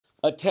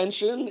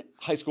Attention,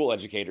 high school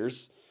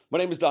educators. My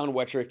name is Don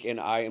Wetrick,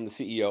 and I am the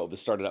CEO of the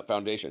STARTedUP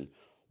Foundation.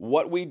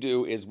 What we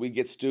do is we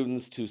get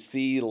students to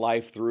see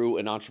life through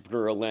an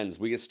entrepreneurial lens.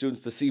 We get students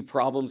to see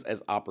problems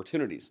as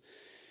opportunities.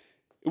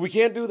 We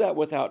can't do that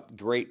without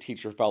great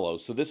teacher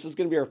fellows. So this is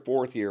going to be our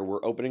fourth year.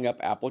 We're opening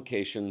up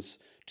applications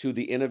to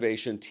the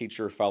Innovation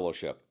Teacher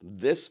Fellowship.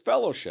 This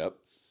fellowship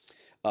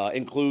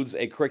includes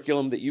a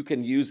curriculum that you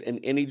can use in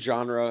any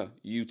genre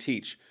you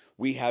teach.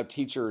 We have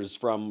teachers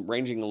from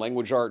ranging the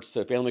language arts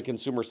to family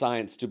consumer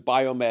science to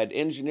biomed,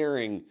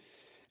 engineering,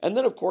 and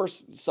then, of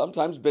course,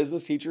 sometimes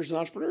business teachers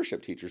and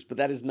entrepreneurship teachers, but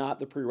that is not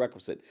the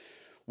prerequisite.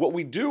 What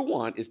we do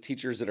want is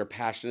teachers that are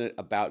passionate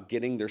about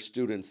getting their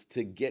students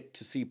to get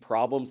to see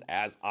problems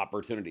as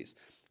opportunities,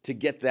 to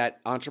get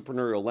that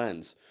entrepreneurial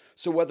lens.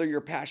 So whether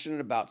you're passionate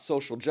about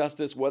social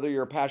justice, whether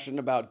you're passionate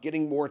about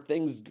getting more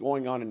things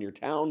going on in your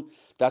town,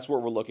 that's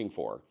what we're looking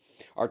for.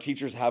 Our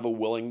teachers have a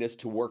willingness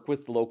to work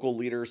with local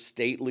leaders,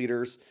 state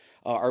leaders.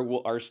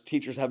 Our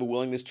teachers have a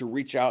willingness to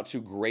reach out to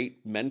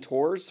great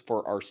mentors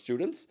for our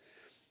students.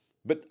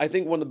 But I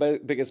think one of the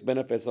biggest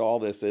benefits of all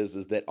this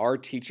is that our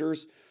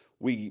teachers,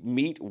 we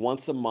meet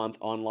once a month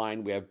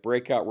online. We have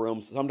breakout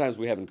rooms. Sometimes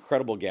we have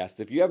incredible guests.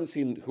 If you haven't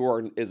seen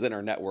is in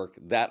our network,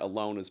 that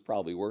alone is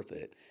probably worth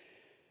it.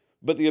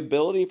 But the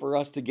ability for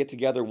us to get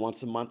together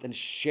once a month and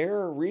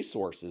share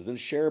resources and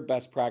share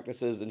best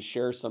practices and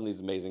share some of these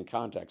amazing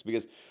contexts,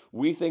 because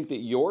we think that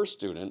your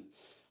student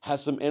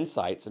has some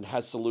insights and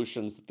has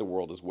solutions that the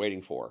world is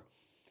waiting for.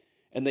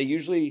 And they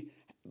usually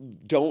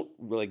don't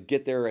really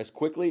get there as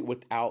quickly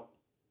without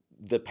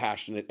the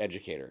passionate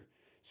educator.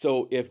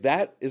 So if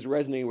that is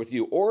resonating with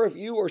you, or if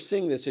you are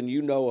seeing this and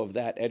you know of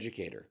that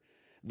educator,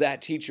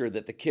 that teacher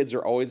that the kids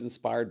are always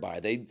inspired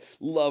by, they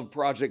love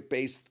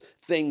project-based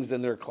things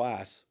in their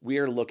class, we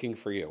are looking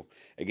for you.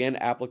 Again,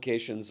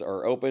 applications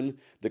are open.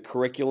 The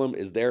curriculum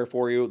is there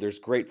for you. There's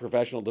great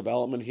professional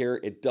development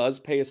here. It does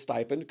pay a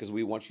stipend because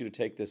we want you to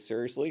take this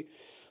seriously.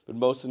 But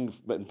most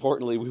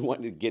importantly, we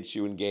want to get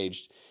you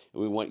engaged,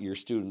 and we want your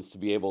students to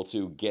be able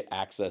to get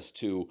access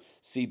to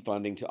seed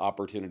funding, to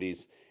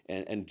opportunities,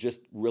 and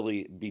just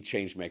really be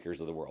change makers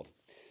of the world.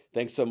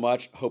 Thanks so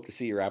much. Hope to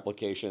see your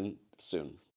application soon.